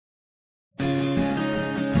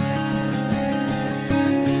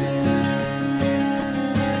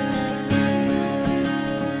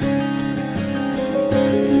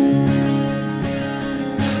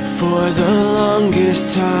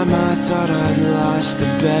this time I thought I'd lost the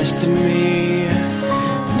best of me,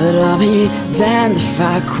 but I'll be damned if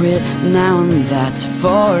I quit now, and that's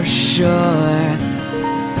for sure.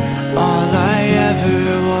 All I ever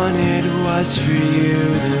wanted was for you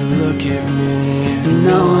to look at me You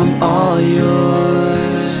know I'm all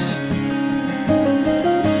yours.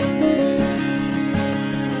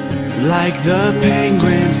 Like the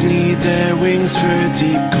penguins need their wings for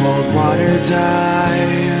deep cold water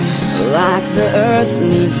dives, Like the earth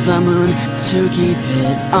needs the moon to keep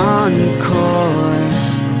it on course.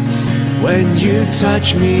 when you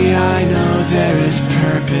touch me I know there is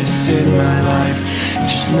purpose in my life.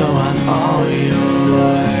 Just know I'm all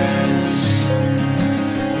yours.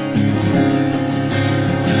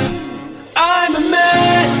 I'm a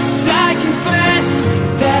mess, I confess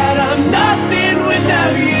that I'm nothing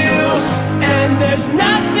without you, and there's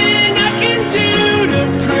nothing I can do to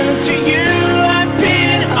prove to you I'm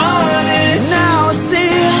being honest. Now I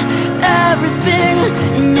see everything,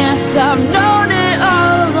 and yes, I've known it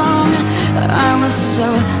all along. I was so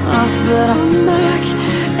lost, but I'm back,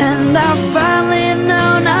 and I finally know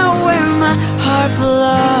now where my heart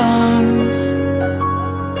belongs.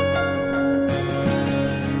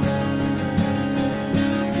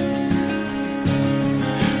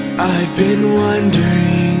 I've been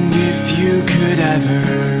wondering if you could ever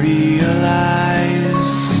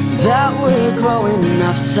realize that we're growing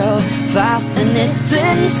up so fast, and it's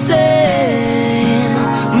insane.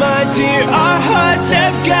 my dear, our hearts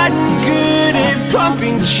have gotten good at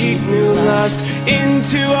pumping cheap new lust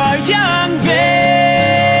into our young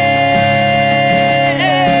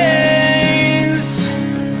veins.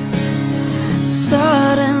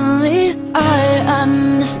 Suddenly I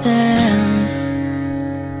understand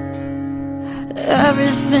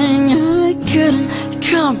everything I couldn't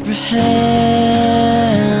comprehend.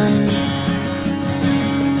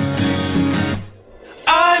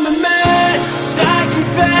 I'm a mess, I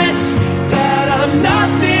confess that I'm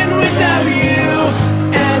nothing without you,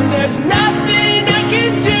 and there's nothing I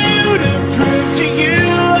can do to prove to you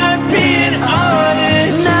I'm being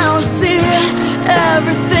honest. Now I see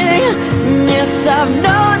everything, yes, I've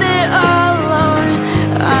known it all along.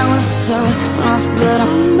 I was so lost, but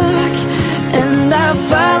I'm back, and I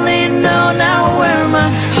finally know now where my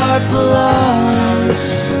heart belongs.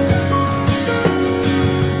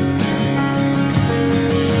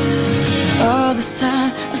 All this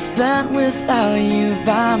time I spent without you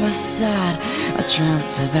by my side, I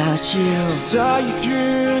dreamt about you. Saw you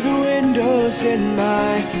through the windows in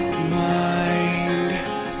my mind,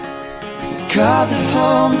 Carved a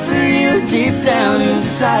home for you deep down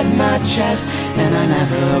inside my chest, and I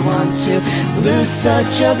never want to lose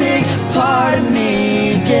such a big part of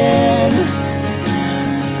me again.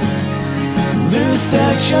 Lose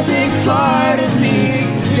such a big part of me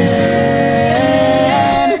again.